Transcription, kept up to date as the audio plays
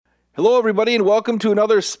Hello, everybody, and welcome to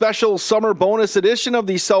another special summer bonus edition of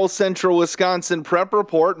the South Central Wisconsin Prep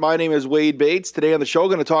Report. My name is Wade Bates. Today on the show,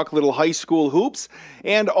 going to talk a little high school hoops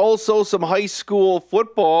and also some high school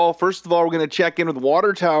football. First of all, we're going to check in with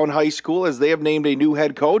Watertown High School as they have named a new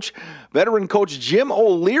head coach. Veteran coach Jim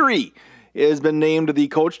O'Leary has been named the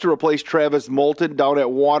coach to replace Travis Moulton down at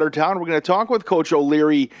Watertown. We're going to talk with Coach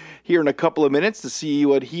O'Leary here in a couple of minutes to see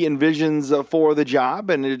what he envisions for the job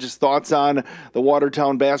and just thoughts on the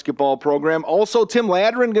Watertown basketball program. Also, Tim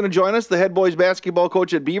Ladron going to join us, the head boys basketball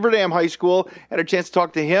coach at Beaver Dam High School. Had a chance to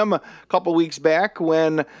talk to him a couple weeks back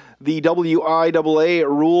when the WIAA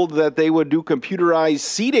ruled that they would do computerized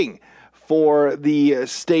seating for the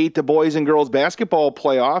state boys and girls basketball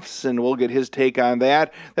playoffs, and we'll get his take on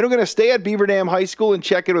that. Then we're going to stay at Beaver Dam High School and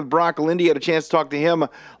check in with Brock Lindy. Had a chance to talk to him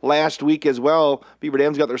last week as well. Beaver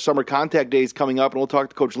Dam's got their summer contact days coming up, and we'll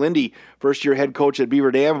talk to Coach Lindy, first-year head coach at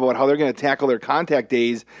Beaver Dam, about how they're going to tackle their contact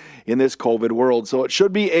days in this COVID world. So it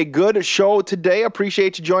should be a good show today.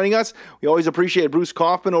 Appreciate you joining us. We always appreciate Bruce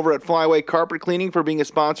Kaufman over at Flyway Carpet Cleaning for being a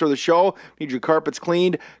sponsor of the show. Need your carpets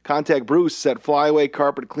cleaned? Contact Bruce at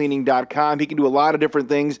flywaycarpetcleaning.com. He can do a lot of different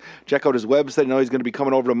things. Check out his website. I know he's going to be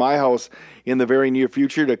coming over to my house in the very near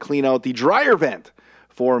future to clean out the dryer vent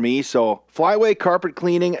for me. So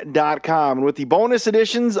flywaycarpetcleaning.com. And with the bonus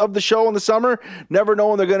editions of the show in the summer, never know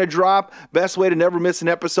when they're going to drop. Best way to never miss an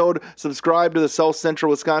episode, subscribe to the South Central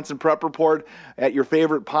Wisconsin Prep Report at your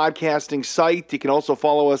favorite podcasting site. You can also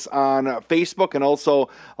follow us on Facebook and also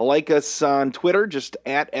like us on Twitter, just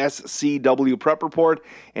at SCW Prep Report,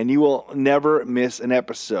 and you will never miss an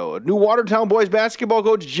episode. New Watertown boys basketball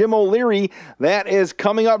coach Jim O'Leary, that is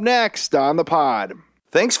coming up next on the pod.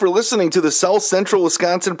 Thanks for listening to the South Central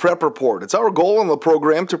Wisconsin Prep Report. It's our goal on the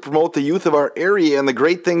program to promote the youth of our area and the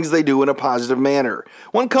great things they do in a positive manner.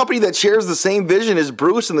 One company that shares the same vision is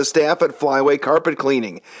Bruce and the staff at Flyway Carpet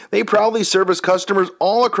Cleaning. They proudly service customers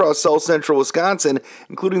all across South Central Wisconsin,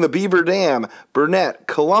 including the Beaver Dam, Burnett,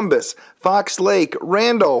 Columbus, Fox Lake,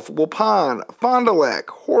 Randolph, Waupun, Fond du Lac,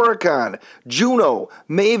 Horicon, Juneau,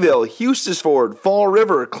 Mayville, Eustisford, Fall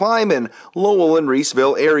River, Kleiman, Lowell, and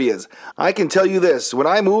Reeseville areas. I can tell you this, when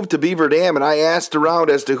I moved to Beaver Dam and I asked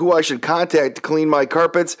around as to who I should contact to clean my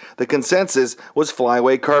carpets, the consensus was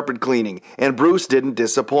Flyway Carpet Cleaning, and Bruce didn't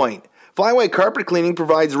disappoint. Flyway Carpet Cleaning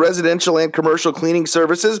provides residential and commercial cleaning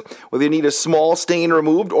services. Whether you need a small stain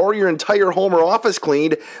removed or your entire home or office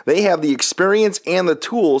cleaned, they have the experience and the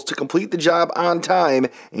tools to complete the job on time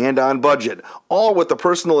and on budget, all with the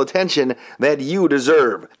personal attention that you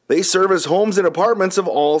deserve. They service homes and apartments of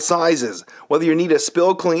all sizes. Whether you need a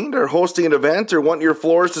spill cleaned or hosting an event or want your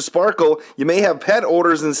floors to sparkle, you may have pet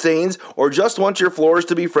odors and stains, or just want your floors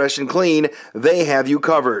to be fresh and clean, they have you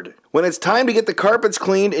covered. When it's time to get the carpets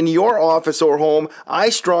cleaned in your office or home, I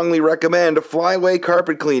strongly recommend Flyway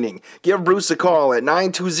Carpet Cleaning. Give Bruce a call at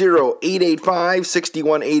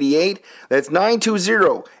 920-885-6188. That's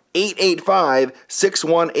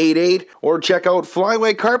 920-885-6188, or check out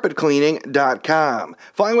flywaycarpetcleaning.com.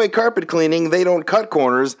 Flyway Carpet Cleaning, they don't cut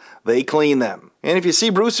corners, they clean them. And if you see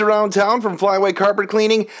Bruce around town from Flyway Carpet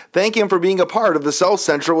Cleaning, thank him for being a part of the South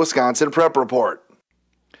Central Wisconsin Prep Report.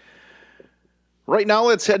 Right now,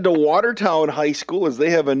 let's head to Watertown High School as they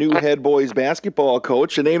have a new head boys basketball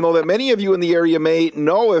coach, a name though that many of you in the area may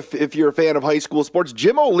know if you're a fan of high school sports.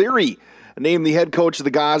 Jim O'Leary named the head coach of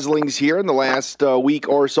the Goslings here in the last week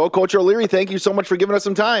or so. Coach O'Leary, thank you so much for giving us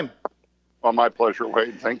some time. Well, my pleasure,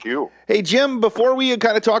 Wade. Thank you. Hey, Jim, before we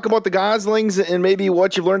kind of talk about the Goslings and maybe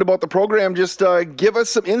what you've learned about the program, just give us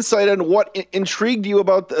some insight on what intrigued you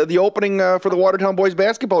about the opening for the Watertown boys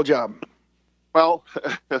basketball job. Well,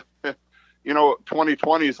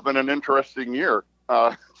 2020 has been an interesting year.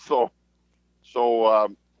 So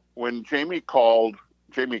when Jamie Kep,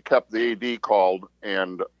 the AD, called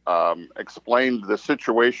and explained the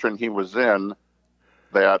situation he was in,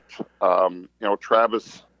 that,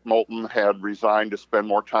 Travis Moulton had resigned to spend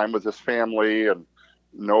more time with his family, and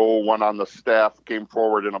no one on the staff came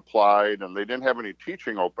forward and applied, and they didn't have any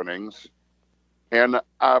teaching openings. And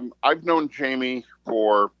I've known Jamie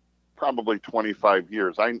for probably 25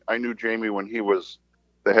 years. I knew Jamie when he was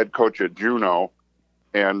the head coach at Juneau,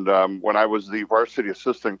 and when I was the varsity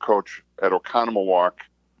assistant coach at Oconomowoc,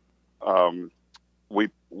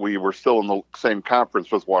 we were still in the same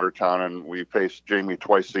conference with Watertown, and we faced Jamie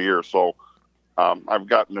twice a year. So I've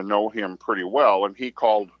gotten to know him pretty well, and he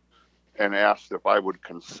called and asked if I would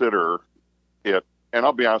consider it. And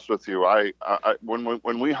I'll be honest with you,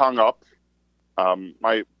 when we hung up,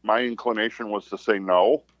 my inclination was to say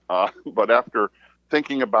no. But after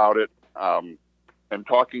thinking about it and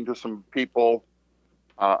talking to some people,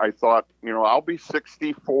 I thought, I'll be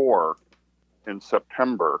 64 in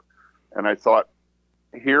September. And I thought,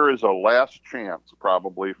 here is a last chance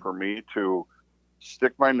probably for me to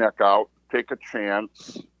stick my neck out, take a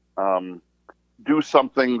chance, do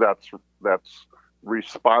something that's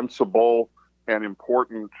responsible and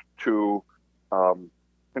important to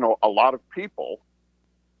a lot of people.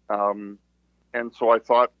 And so I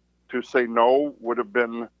thought to say no would have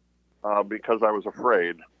been because I was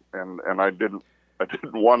afraid, and I didn't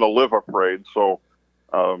want to live afraid. So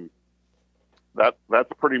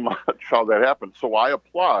that's pretty much how that happened. So I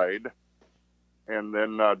applied, and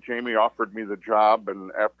then Jamie offered me the job,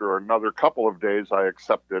 and after another couple of days, I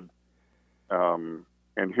accepted, and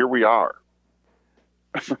here we are.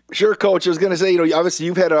 Sure, Coach. I was going to say, obviously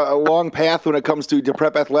you've had a long path when it comes to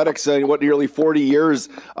prep athletics, nearly 40 years.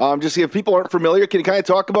 Just if people aren't familiar, can you kind of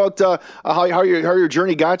talk about how your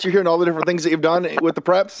journey got you here and all the different things that you've done with the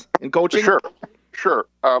preps and coaching? Sure.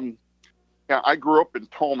 I grew up in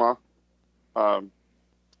Tomah, and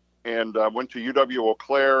went to UW Eau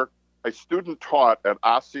Claire. I student taught at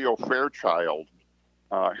Osseo Fairchild.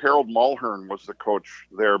 Harold Mulhern was the coach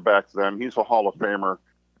there back then. He's a Hall of Famer.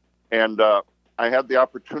 And I had the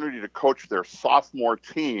opportunity to coach their sophomore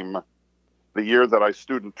team the year that I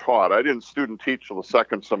student taught. I didn't student teach till the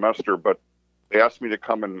second semester, but they asked me to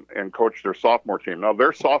come and coach their sophomore team. Now,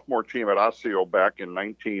 their sophomore team at Osseo back in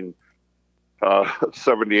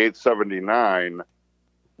 1978, 79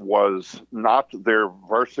 was not their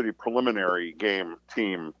varsity preliminary game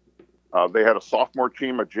team. They had a sophomore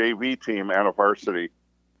team, a JV team, and a varsity.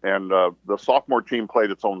 And the sophomore team played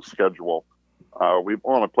its own schedule. We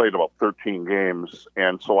only played about 13 games.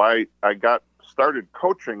 And so I got started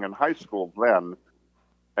coaching in high school then.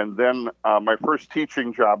 And then my first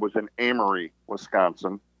teaching job was in Amory,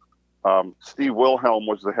 Wisconsin. Steve Wilhelm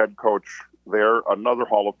was the head coach there, another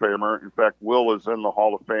Hall of Famer. In fact, Will is in the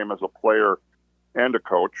Hall of Fame as a player and a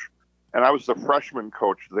coach. And I was the freshman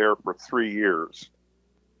coach there for 3 years.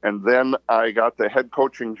 And then I got the head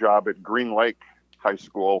coaching job at Green Lake High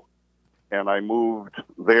School. And I moved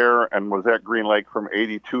there and was at Green Lake from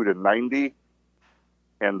 82 to 90.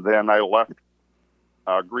 And then I left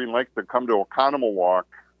Green Lake to come to Oconomowoc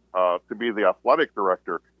to be the athletic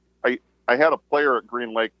director. I had a player at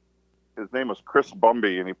Green Lake. His name was Chris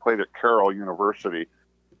Bumby, and he played at Carroll University.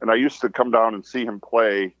 And I used to come down and see him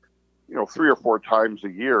play, 3 or 4 times a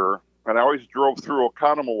year. And I always drove through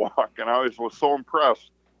Oconomowoc, and I always was so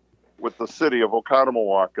impressed with the city of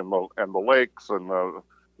Oconomowoc and the lakes and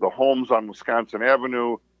the homes on Wisconsin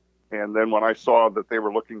Avenue. And then when I saw that they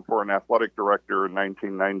were looking for an athletic director in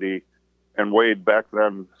 1990, and Wade, back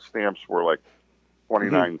then stamps were like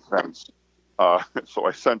 29 cents. So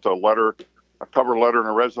I sent a cover letter and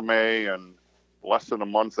a resume, and less than a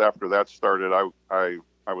month after that started, I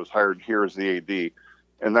was hired here as the AD.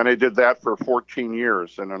 And then I did that for 14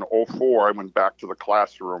 years. And in 2004, I went back to the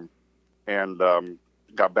classroom and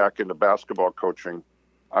got back into basketball coaching.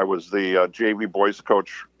 I was the JV boys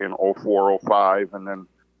coach in 2004, 2005, and then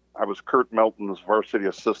I was Kurt Melton's varsity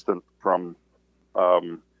assistant from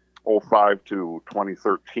 2005 to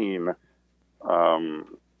 2013.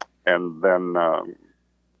 And then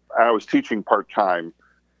I was teaching part-time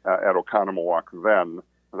at Oconomowoc then.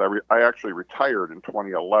 I actually retired in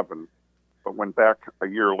 2011, but went back a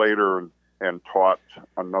year later and taught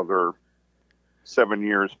another 7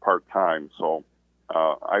 years part-time. So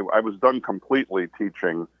I was done completely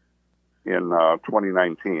teaching in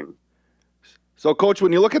 2019. So, Coach,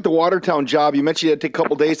 when you look at the Watertown job, you mentioned you had to take a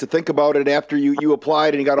couple days to think about it after you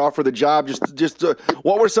applied and you got offered the job. Just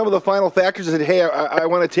what were some of the final factors that said, hey, I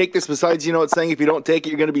want to take this, besides, it's saying if you don't take it,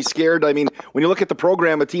 you're going to be scared? I mean, when you look at the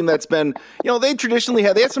program, a team that's been, they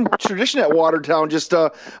had some tradition at Watertown. Just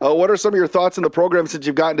what are some of your thoughts on the program since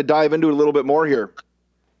you've gotten to dive into it a little bit more here?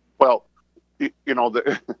 Well,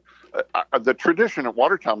 the tradition at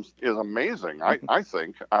Watertown is amazing. I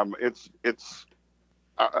think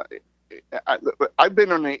I've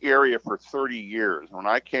been in the area for 30 years. When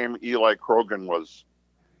I came, Eli Krogan was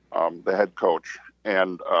the head coach,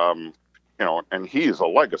 and and he's a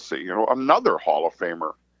legacy. Another Hall of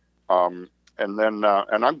Famer. And then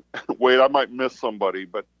I might miss somebody,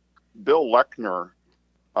 but Bill Lechner,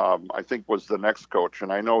 I think, was the next coach,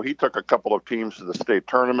 and I know he took a couple of teams to the state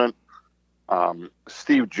tournament.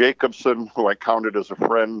 Steve Jacobson, who I counted as a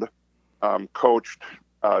friend, coached.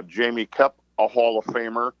 Jamie Koepp, a Hall of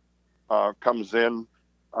Famer, comes in,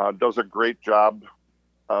 does a great job.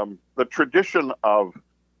 The tradition of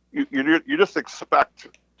you just expect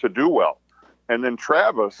to do well. And then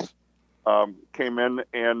Travis came in,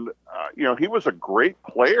 and he was a great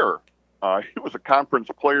player. He was a conference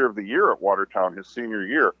player of the year at Watertown his senior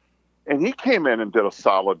year, and he came in and did a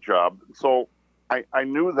solid job. So I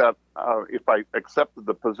knew that if I accepted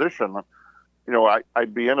the position,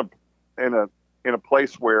 I'd be in a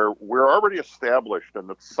place where we're already established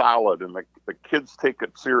and it's solid, and the kids take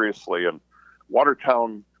it seriously. And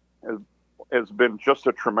Watertown has been just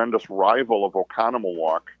a tremendous rival of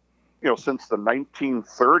Oconomowoc, since the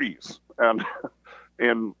 1930s,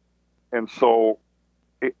 and so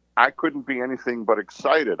I couldn't be anything but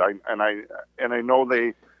excited. I know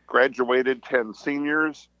they graduated 10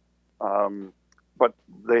 seniors, but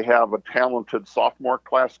they have a talented sophomore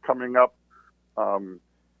class coming up.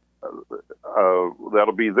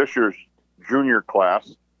 That'll be this year's junior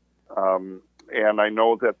class. And I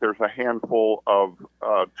know that there's a handful of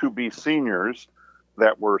 2B seniors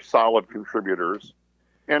that were solid contributors.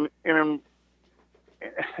 And in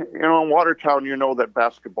Watertown, that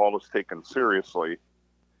basketball is taken seriously.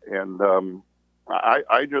 And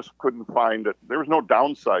I just couldn't find it. There was no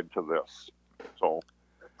downside to this. So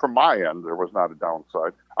from my end, there was not a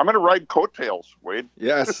downside. I'm going to ride coattails, Wade.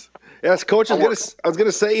 Yes, Coach. I was going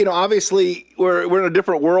to say, obviously we're in a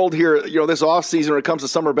different world here, this off season when it comes to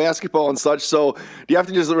summer basketball and such. So do you have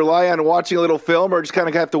to just rely on watching a little film, or just kind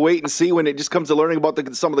of have to wait and see when it just comes to learning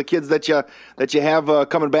about some of the kids that you have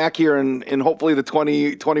coming back here in hopefully the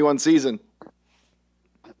 2021 season?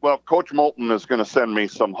 Well, Coach Moulton is going to send me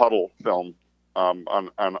some huddle film on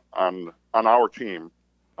our team,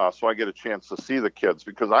 so I get a chance to see the kids,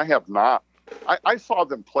 because I have not. I saw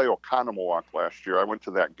them play Oconomowoc last year. I went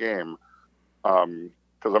to that game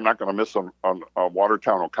because I'm not going to miss a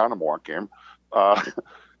Watertown Oconomowoc game,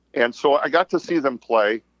 and so I got to see them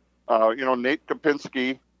play. Nate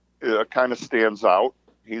Kopinski kind of stands out.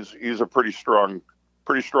 He's a pretty strong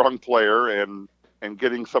player and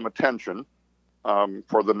getting some attention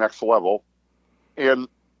for the next level, and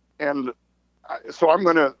so I'm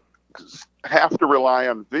going to have to rely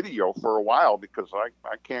on video for a while, because I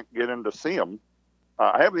can't get in to see them.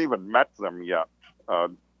 I haven't even met them yet.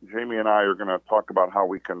 Jamie and I are going to talk about how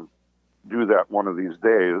we can do that one of these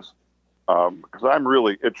days, because I'm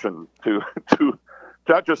really itching to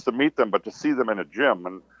not just to meet them, but to see them in a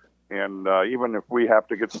gym. And even if we have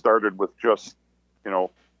to get started with just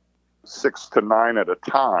 6 to 9 at a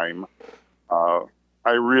time,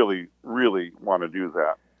 I really, really want to do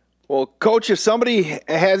that. Well, Coach, if somebody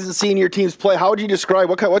hasn't seen your teams play, how would you describe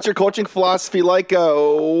what's your coaching philosophy like?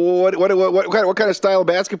 What kind of style of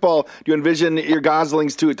basketball do you envision your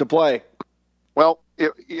Goslings to play? Well,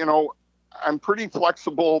 I'm pretty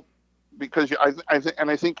flexible, because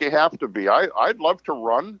I think you have to be. I'd love to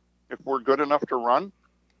run if we're good enough to run.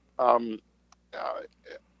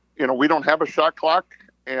 We don't have a shot clock,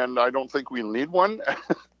 and I don't think we need one.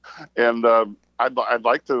 And I'd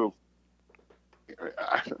like to.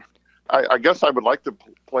 I guess I would like to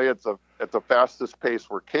play at the fastest pace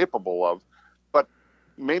we're capable of, but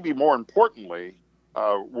maybe more importantly,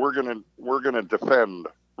 we're gonna defend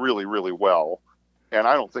really, really well, and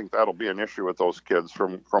I don't think that'll be an issue with those kids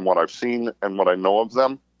from what I've seen and what I know of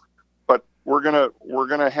them. But we're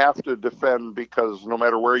gonna have to defend, because no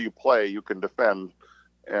matter where you play, you can defend,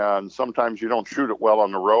 and sometimes you don't shoot it well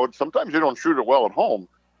on the road. Sometimes you don't shoot it well at home,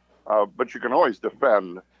 but you can always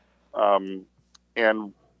defend,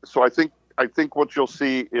 and so I think what you'll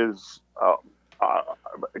see is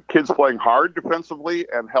kids playing hard defensively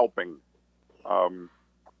and helping, trying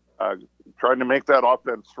to make that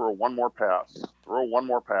offense throw one more pass,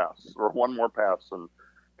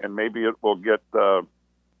 and maybe it will get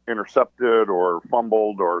intercepted or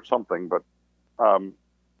fumbled or something. But I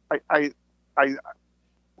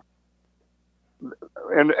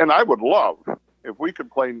would love if we could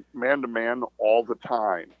play man to man all the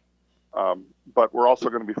time. But we're also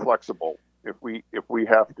going to be flexible. If we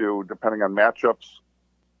have to, depending on matchups,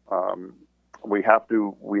 we have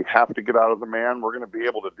to get out of the man. We're going to be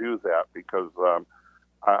able to do that, because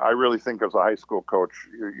I really think as a high school coach,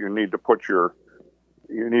 you need to put your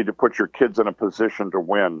kids in a position to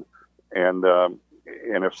win. And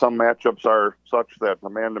if some matchups are such that the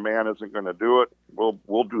man to man isn't going to do it,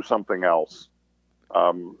 we'll do something else.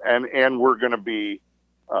 And we're going to be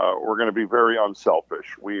very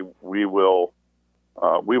unselfish. We will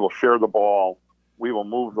share the ball. We will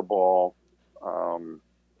move the ball, and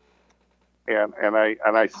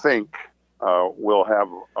I think we'll have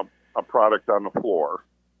a product on the floor.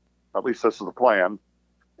 At least this is the plan,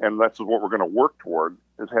 and that's what we're going to work toward: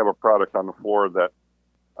 is have a product on the floor that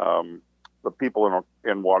the people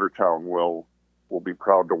in Watertown will be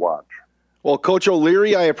proud to watch. Well, Coach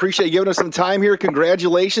O'Leary, I appreciate you giving us some time here.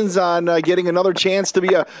 Congratulations on getting another chance to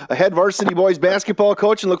be a head varsity boys basketball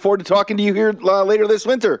coach, and look forward to talking to you here later this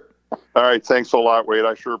winter. All right. Thanks a lot, Wade.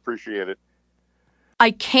 I sure appreciate it. I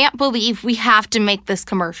can't believe we have to make this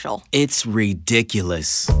commercial. It's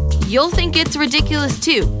ridiculous. You'll think it's ridiculous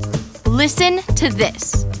too. Listen to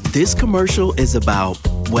this. This commercial is about,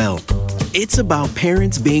 well, it's about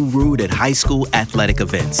parents being rude at high school athletic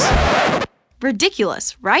events.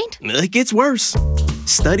 Ridiculous, right? It gets worse.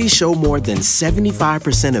 Studies show more than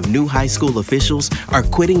 75% of new high school officials are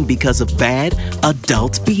quitting because of bad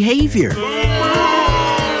adult behavior.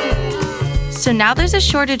 So now there's a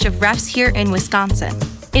shortage of refs here in Wisconsin,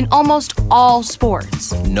 in almost all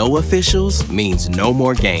sports. No officials means no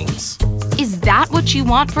more games. Is that what you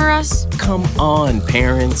want for us? Come on,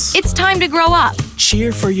 parents. It's time to grow up.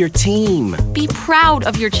 Cheer for your team. Be proud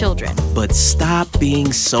of your children. But stop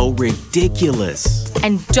being so ridiculous.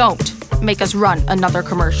 And don't make us run another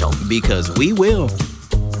commercial. Because we will.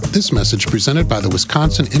 This message presented by the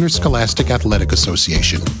Wisconsin Interscholastic Athletic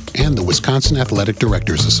Association and the Wisconsin Athletic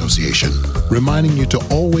Directors Association, reminding you to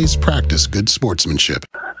always practice good sportsmanship.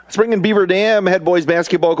 Spring in Beaver Dam, head boys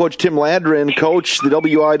basketball coach Tim Landren coached the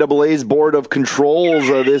WIAA's Board of Controls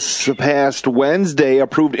this past Wednesday,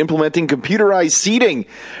 approved implementing computerized seating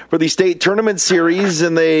for the state tournament series,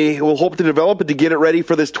 and they will hope to develop it to get it ready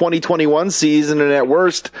for this 2021 season, and at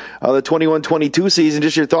worst, the 21-22 season.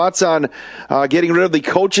 Just your thoughts on getting rid of the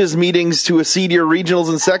coaches' meetings to seed your regionals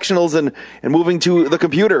and sectionals and moving to the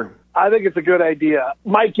computer? I think it's a good idea.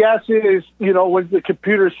 My guess is, when the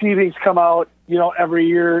computer seedings come out, every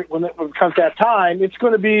year when it comes that time, it's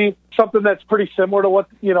going to be something that's pretty similar to what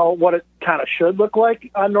it kind of should look like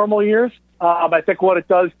on normal years. I think what it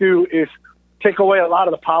does do is take away a lot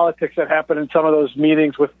of the politics that happen in some of those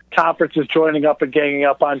meetings with conferences joining up and ganging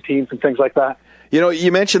up on teams and things like that.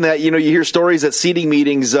 You mentioned that, you hear stories at seeding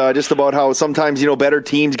meetings just about how sometimes, better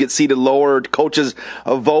teams get seated lower, coaches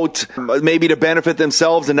vote maybe to benefit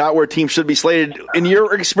themselves and not where teams should be slated. In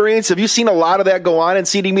your experience, have you seen a lot of that go on in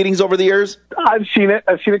seeding meetings over the years? I've seen it.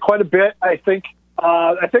 I've seen it quite a bit. I think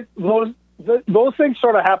those things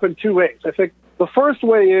sort of happen two ways. I think the first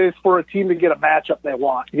way is for a team to get a matchup they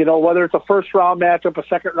want, whether it's a first-round matchup, a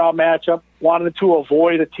second-round matchup, wanting to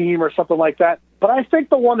avoid a team or something like that. But I think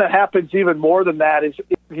the one that happens even more than that is,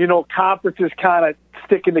 conferences kind of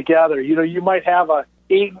sticking together. You might have a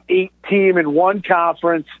 8-8 team in one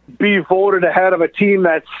conference be voted ahead of a team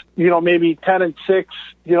that's, maybe 10-6,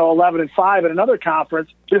 11-5 in another conference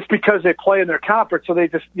just because they play in their conference. So they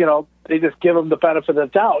just give them the benefit of the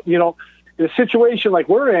doubt. In a situation like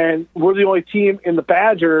we're in, we're the only team in the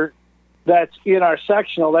Badger that's in our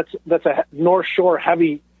sectional. That's a North Shore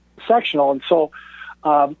heavy sectional. And so,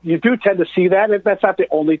 you do tend to see that. That's not the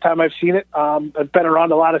only time I've seen it. I've been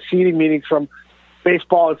around a lot of seeding meetings from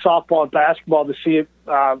baseball and softball and basketball to see it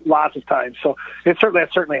lots of times. So it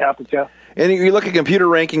certainly happens, yeah. And you look at computer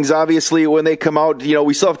rankings, obviously, when they come out,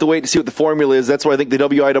 we still have to wait to see what the formula is. That's why I think the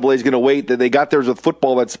WIAA is going to wait. They got theirs with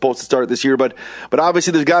football that's supposed to start this year. But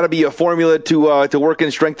obviously there's got to be a formula to work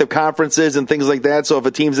in strength of conferences and things like that. So if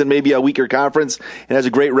a team's in maybe a weaker conference and has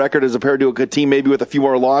a great record as compared to a good team maybe with a few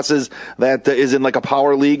more losses that is in like a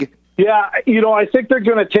power league. Yeah, I think they're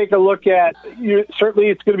going to take a look at, certainly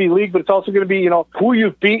it's going to be league, but it's also going to be, who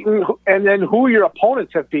you've beaten and then who your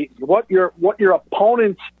opponents have beaten, what your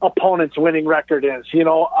opponent's winning record is.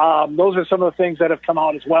 Those are some of the things that have come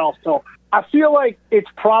out as well. So I feel like it's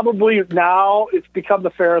probably now it's become the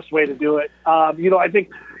fairest way to do it. I think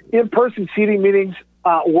in-person seating meetings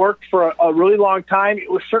worked for a really long time. It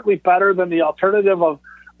was certainly better than the alternative of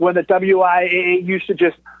when the WIAA used to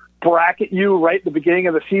just bracket you right at the beginning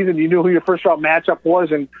of the season. You knew who your first round matchup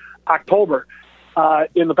was in October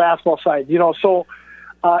in the basketball side. So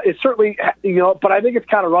it's certainly, but I think it's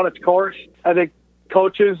kind of run its course. I think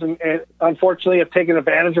coaches and unfortunately have taken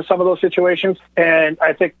advantage of some of those situations, and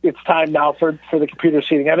I think it's time now for the computer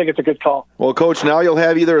seating. I think it's a good call. Well, Coach, now you'll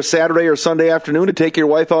have either a Saturday or Sunday afternoon to take your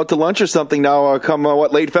wife out to lunch or something now come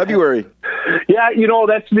late February. Yeah,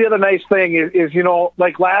 that's the other nice thing is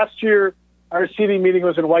like last year, our seating meeting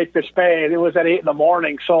was in Whitefish Bay, and it was at 8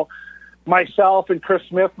 a.m. So myself and Chris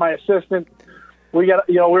Smith, my assistant, we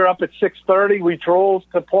were up at 6:30. We drove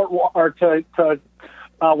to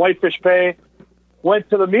Whitefish Bay, went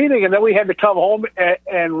to the meeting, and then we had to come home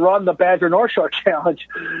and run the Badger North Shore Challenge.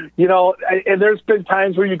 And there's been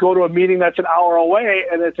times where you go to a meeting that's an hour away,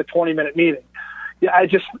 and it's a 20-minute meeting. Yeah, I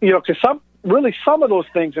just because some of those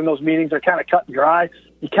things in those meetings are kind of cut and dry.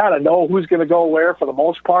 You kind of know who's going to go where for the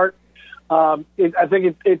most part. I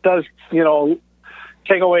think it does,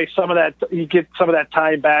 take away some of that. You get some of that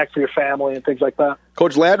time back for your family and things like that.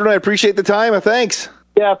 Coach Landren, I appreciate the time. Thanks.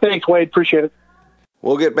 Yeah, thanks, Wade. Appreciate it.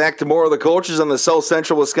 We'll get back to more of the coaches on the South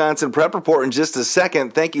Central Wisconsin Prep Report in just a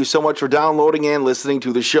second. Thank you so much for downloading and listening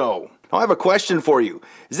to the show. Now I have a question for you.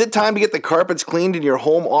 Is it time to get the carpets cleaned in your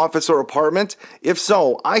home, office, or apartment? If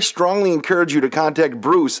so, I strongly encourage you to contact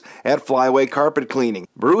Bruce at Flyway Carpet Cleaning.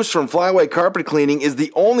 Bruce from Flyway Carpet Cleaning is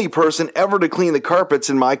the only person ever to clean the carpets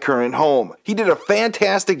in my current home. He did a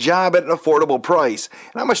fantastic job at an affordable price,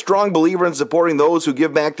 and I'm a strong believer in supporting those who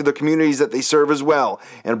give back to the communities that they serve as well.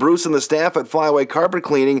 And Bruce and the staff at Flyway Carpet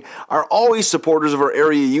Cleaning are always supporters of our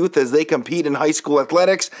area youth as they compete in high school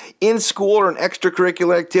athletics, in school, or in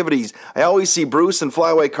extracurricular activities. I always see Bruce and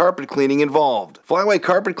Flyway Carpet Cleaning involved. Flyway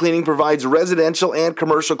Carpet Cleaning provides residential and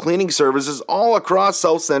commercial cleaning services all across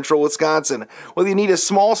South Central Wisconsin. Whether you need a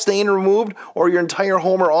small stain removed or your entire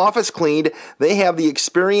home or office cleaned, they have the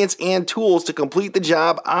experience and tools to complete the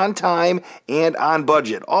job on time and on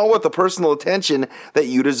budget, all with the personal attention that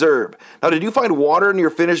you deserve. Now, did you find water in your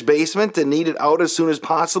finished basement and need it out as soon as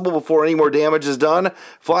possible before any more damage is done?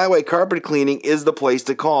 Flyway Carpet Cleaning is the place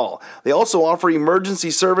to call. They also offer emergency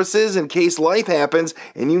services in case life happens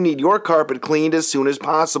and you need your carpet cleaned as soon as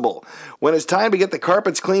possible. When it's time to get the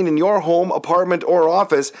carpets cleaned in your home, apartment, or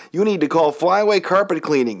office, you need to call Flyway Carpet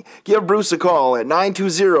Cleaning. Give Bruce a call at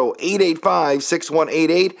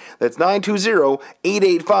 920-885-6188. That's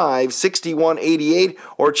 920-885-6188.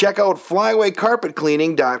 Or check out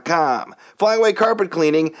flywaycarpetcleaning.com. Flyway Carpet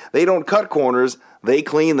Cleaning, they don't cut corners, they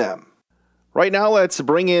clean them. Right now, let's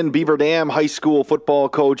bring in Beaver Dam High School football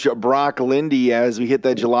coach Brock Lindy as we hit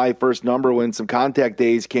that July 1st number when some contact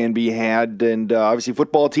days can be had. And obviously,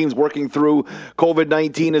 football teams working through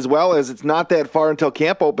COVID-19 as well, as it's not that far until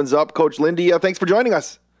camp opens up. Coach Lindy, thanks for joining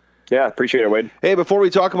us. Yeah, appreciate it, Wade. Hey, before we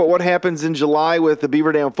talk about what happens in July with the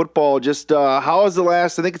Beaver Dam football, just how has I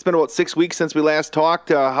think it's been about 6 weeks since we last talked.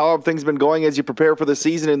 How have things been going as you prepare for the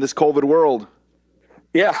season in this COVID world?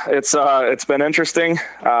 Yeah, it's been interesting.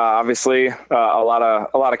 Obviously, a lot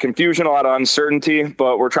of confusion, a lot of uncertainty,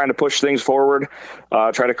 but we're trying to push things forward,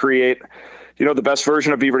 try to create, the best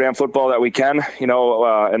version of Beaver Dam football that we can,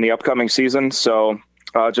 in the upcoming season. So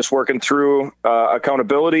just working through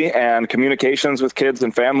accountability and communications with kids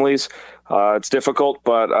and families. It's difficult,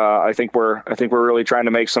 but I think we're really trying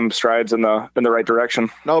to make some strides in the right direction.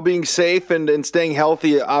 Now, being safe and staying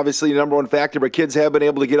healthy, obviously, the number one factor, but kids have been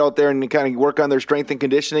able to get out there and kind of work on their strength and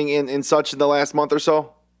conditioning and such in the last month or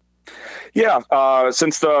so? Yeah,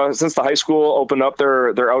 since the high school opened up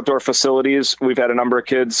their outdoor facilities, we've had a number of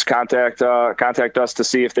kids contact us to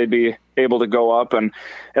see if they'd be able to go up, and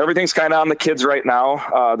everything's kind of on the kids right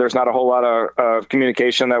now. There's not a whole lot of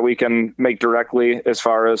communication that we can make directly as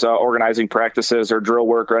far as organizing practices or drill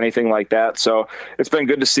work or anything like that. So it's been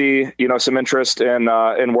good to see some interest in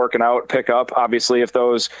working out pick up. Obviously, if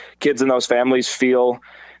those kids and those families feel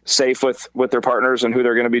safe with their partners and who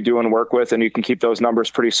they're going to be doing work with, and you can keep those numbers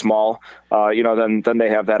pretty small, then they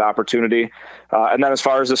have that opportunity. And then as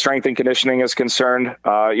far as the strength and conditioning is concerned,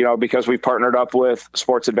 because we've partnered up with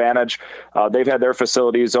Sports Advantage, they've had their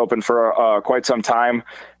facilities open for quite some time,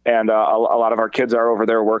 and a lot of our kids are over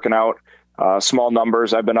there working out. Small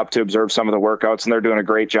numbers. I've been up to observe some of the workouts, and they're doing a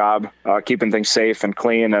great job keeping things safe and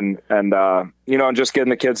clean, and just getting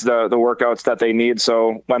the kids the workouts that they need.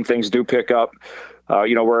 So when things do pick up,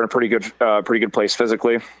 we're in a pretty good place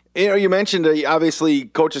physically. You mentioned obviously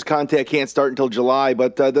coaches' contact can't start until July,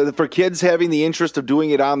 but for kids having the interest of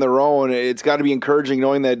doing it on their own, it's got to be encouraging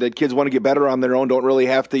knowing that kids want to get better on their own, don't really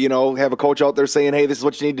have to, have a coach out there saying, hey, this is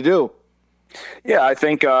what you need to do. Yeah, I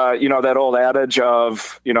think, that old adage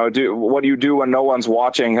of, do what you do when no one's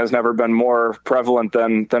watching has never been more prevalent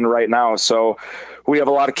than right now. So we have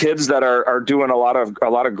a lot of kids that are doing a lot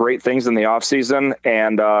of great things in the off season,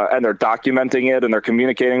 and they're documenting it and they're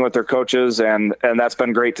communicating with their coaches, and that's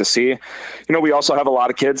been great to see. We also have a lot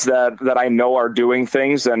of kids that I know are doing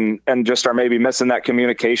things and just are maybe missing that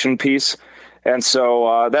communication piece. And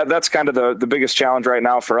so that's kind of the biggest challenge right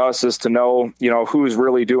now for us, is to know, who's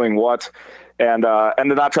really doing what. And to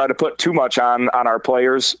not try to put too much on our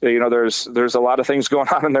players. There's a lot of things going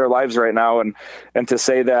on in their lives right now, and to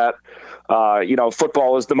say that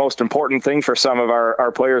football is the most important thing for some of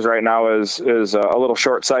our players right now is a little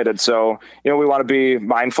short-sighted. So we want to be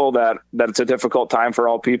mindful that it's a difficult time for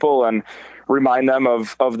all people, and remind them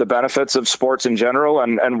of the benefits of sports in general,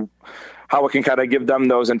 and how it can kind of give them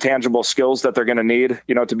those intangible skills that they're going to need,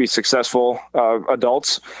 to be successful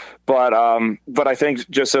adults. But I think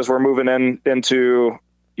just as we're moving into,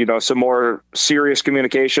 some more serious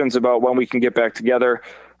communications about when we can get back together,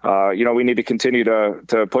 we need to continue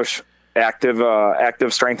to push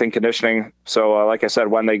active strength and conditioning. So like I said,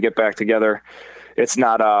 when they get back together, it's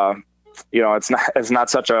not, it's not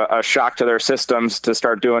such a shock to their systems to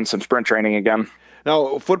start doing some sprint training again.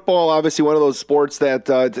 Now, football, obviously, one of those sports that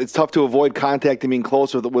it's tough to avoid contact and being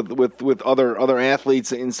close with other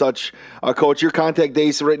athletes and such. Coach, your contact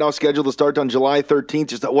days right now scheduled to start on July 13th.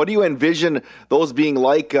 Just what do you envision those being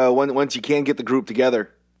like once you can get the group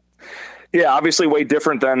together? Yeah, obviously way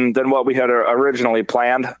different than what we had originally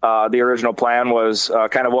planned. The original plan was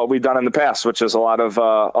kind of what we've done in the past, which is a lot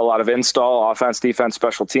of install, offense, defense,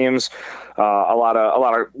 special teams, a lot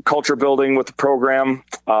of culture building with the program.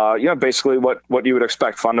 Basically what you would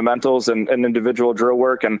expect, fundamentals and individual drill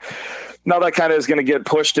work. And now that kind of is going to get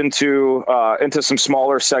pushed into some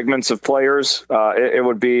smaller segments of players. It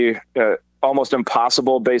would be almost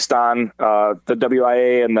impossible based on the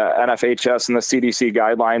WIA and the NFHS and the CDC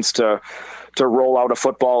guidelines to roll out a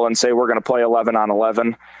football and say we're going to play 11 on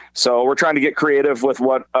 11. So we're trying to get creative with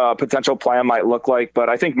what a potential plan might look like. But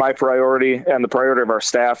I think my priority and the priority of our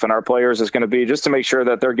staff and our players is going to be just to make sure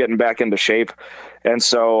that they're getting back into shape. And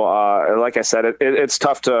so, like I said, it's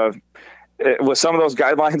tough with some of those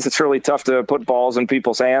guidelines, it's really tough to put balls in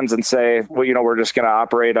people's hands and say, well, we're just going to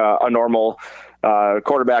operate a normal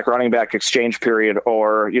quarterback running back exchange period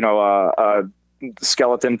or a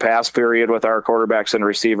skeleton pass period with our quarterbacks and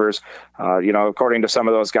receivers. According to some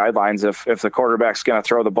of those guidelines, if the quarterback's going to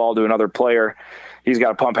throw the ball to another player, he's got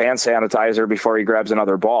to pump hand sanitizer before he grabs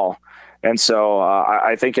another ball. And so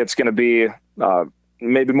I think it's going to be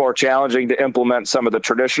maybe more challenging to implement some of the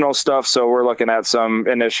traditional stuff. So we're looking at some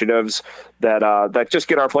initiatives that just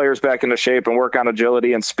get our players back into shape and work on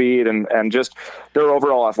agility and speed and just their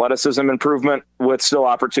overall athleticism improvement, with still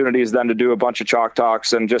opportunities then to do a bunch of chalk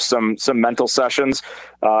talks and just some mental sessions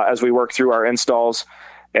as we work through our installs.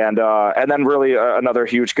 And then really another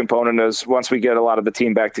huge component is once we get a lot of the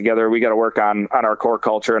team back together, we got to work on our core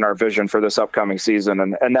culture and our vision for this upcoming season.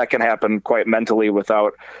 And that can happen quite mentally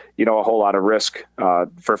without, a whole lot of risk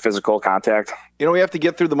for physical contact. We have to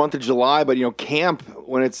get through the month of July, but, camp,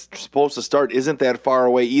 when it's supposed to start, isn't that far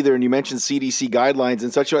away either. And you mentioned CDC guidelines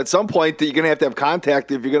and such. At some point, that you're going to have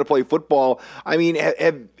contact if you're going to play football. I mean,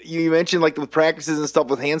 you mentioned like with practices and stuff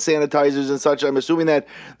with hand sanitizers and such. I'm assuming that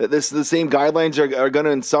the same guidelines are going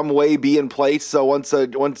to in some way be in place. So once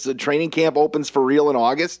the training camp opens for real in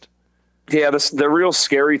August? Yeah, the real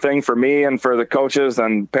scary thing for me and for the coaches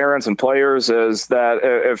and parents and players is that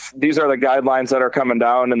if these are the guidelines that are coming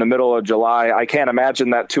down in the middle of July, I can't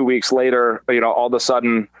imagine that 2 weeks later, all of a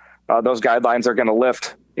sudden those guidelines are going to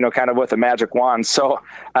lift, kind of with a magic wand. So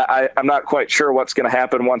I'm not quite sure what's going to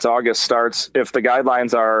happen once August starts. If the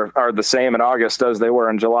guidelines are the same in August as they were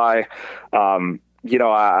in July, I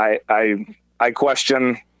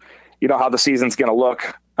question, how the season's going to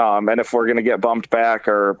look. And if we're going to get bumped back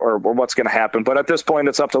or what's going to happen. But at this point,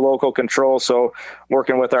 it's up to local control. So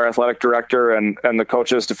working with our athletic director and the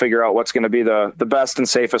coaches to figure out what's going to be the best and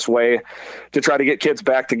safest way to try to get kids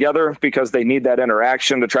back together, because they need that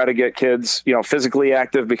interaction, to try to get kids, physically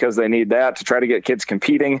active because they need that, to try to get kids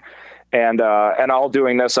competing. And all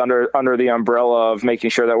doing this under the umbrella of making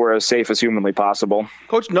sure that we're as safe as humanly possible.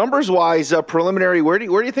 Coach, numbers-wise, preliminary, where do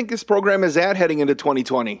you think this program is at heading into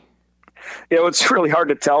 2020? Yeah, it's really hard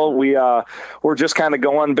to tell. We're just kind of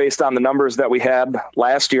going based on the numbers that we had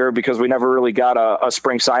last year, because we never really got a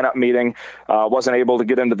spring sign-up meeting. Wasn't able to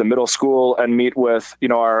get into the middle school and meet with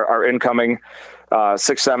our incoming 6th,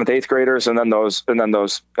 7th, 8th graders, and then those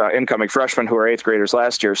incoming freshmen who are 8th graders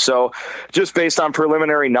last year. So just based on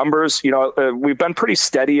preliminary numbers, we've been pretty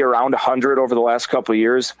steady around 100 over the last couple of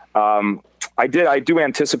years. I do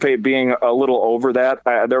anticipate being a little over that.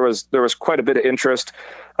 There was quite a bit of interest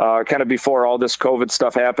kind of before all this COVID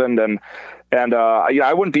stuff happened, and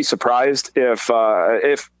I wouldn't be surprised if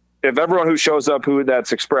everyone who shows up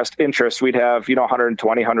that's expressed interest, we'd have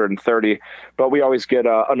 120, 130. But we always get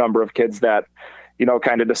a number of kids that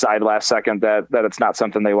kind of decide last second that it's not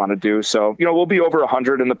something they want to do. So we'll be over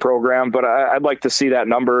 100 in the program, but I'd like to see that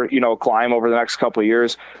number climb over the next couple of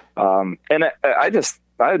years. And I just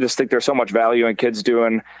think there's so much value in kids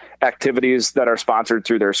doing activities that are sponsored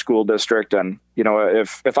through their school district. And,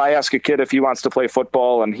 if I ask a kid if he wants to play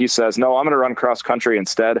football and he says, no, I'm going to run cross country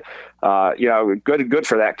instead, good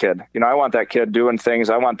for that kid. I want that kid doing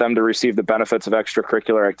things. I want them to receive the benefits of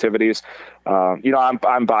extracurricular activities.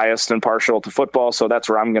 I'm biased and partial to football, so that's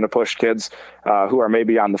where I'm going to push kids who are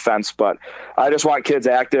maybe on the fence. But I just want kids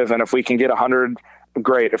active. And if we can get 100,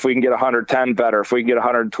 great. If we can get 110, better. If we can get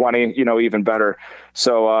 120, even better.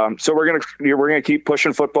 So we're gonna keep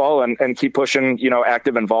pushing football and keep pushing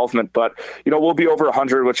active involvement. But we'll be over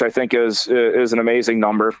 100, which I think is an amazing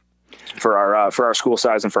number for our school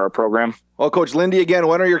size and for our program. Well, Coach Lindy, again,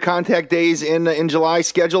 when are your contact days in July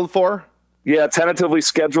scheduled for? Yeah, tentatively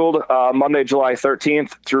scheduled Monday, July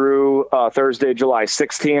 13th through Thursday, July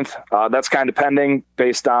 16th. That's kind of pending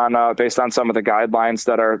based on some of the guidelines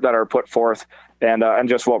that are put forth, and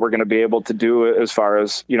just what we're going to be able to do as far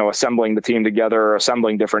as assembling the team together or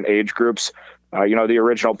assembling different age groups. The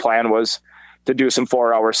original plan was to do some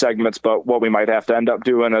 4-hour segments, but what we might have to end up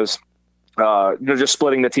doing is just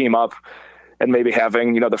splitting the team up and maybe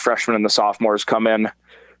having the freshmen and the sophomores come in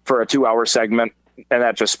for a 2-hour segment. And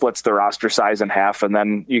that just splits the roster size in half, and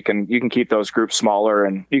then you can keep those groups smaller,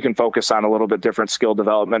 and you can focus on a little bit different skill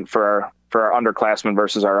development for our underclassmen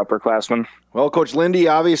versus our upperclassmen. Well, Coach Lindy,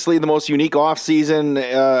 obviously the most unique offseason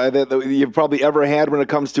that you've probably ever had when it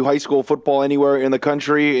comes to high school football anywhere in the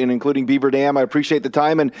country, and including Beaver Dam. I appreciate the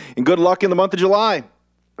time, and good luck in the month of July.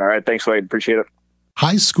 All right, thanks, Wade. Appreciate it.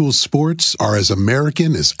 High school sports are as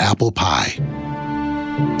American as apple pie.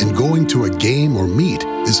 And going to a game or meet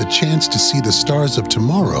is a chance to see the stars of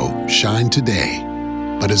tomorrow shine today.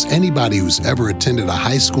 But as anybody who's ever attended a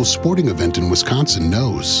high school sporting event in Wisconsin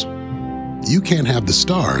knows, you can't have the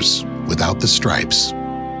stars without the stripes.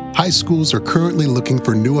 High schools are currently looking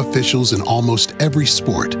for new officials in almost every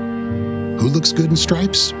sport. Who looks good in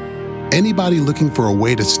stripes? Anybody looking for a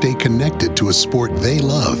way to stay connected to a sport they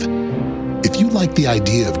love. If you like the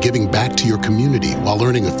idea of giving back to your community while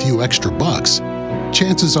earning a few extra bucks,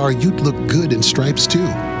 chances are you'd look good in stripes too.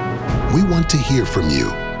 We want to hear from you.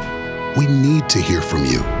 We need to hear from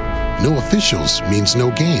you. No officials means no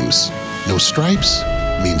games. No stripes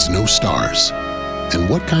means no stars. And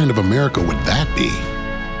what kind of America would that be?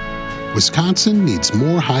 Wisconsin needs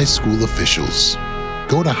more high school officials.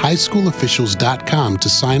 Go to highschoolofficials.com to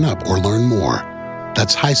sign up or learn more.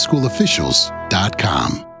 That's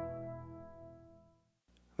highschoolofficials.com.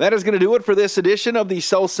 That is going to do it for this edition of the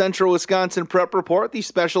South Central Wisconsin Prep Report, the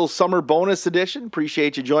special summer bonus edition.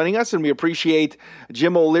 Appreciate you joining us, and we appreciate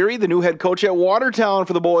Jim O'Leary, the new head coach at Watertown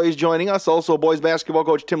for the boys, joining us. Also, boys basketball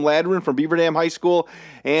coach Tim Ladrin from Beaver Dam High School,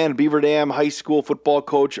 and Beaver Dam High School football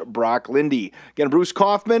coach Brock Lindy. Again, Bruce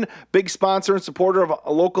Kaufman, big sponsor and supporter of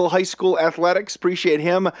local high school athletics. Appreciate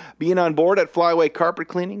him being on board at Flyaway Carpet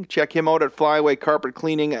Cleaning. Check him out at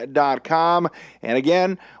flywaycarpetcleaning.com. And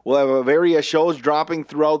again, we'll have various shows dropping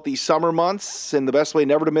throughout the summer months, and the best way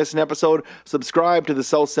never to miss an episode, subscribe to the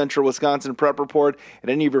South Central Wisconsin Prep Report at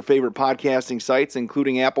any of your favorite podcasting sites,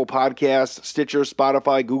 including Apple Podcasts, Stitcher,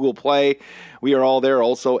 Spotify, Google Play. We are all there,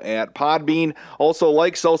 also at Podbean. Also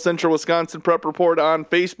like South Central Wisconsin Prep Report on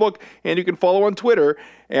Facebook, and you can follow on Twitter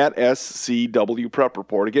at SCW Prep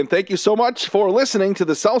Report. Again, thank you so much for listening to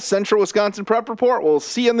the South Central Wisconsin Prep Report. We'll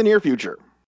see you in the near future.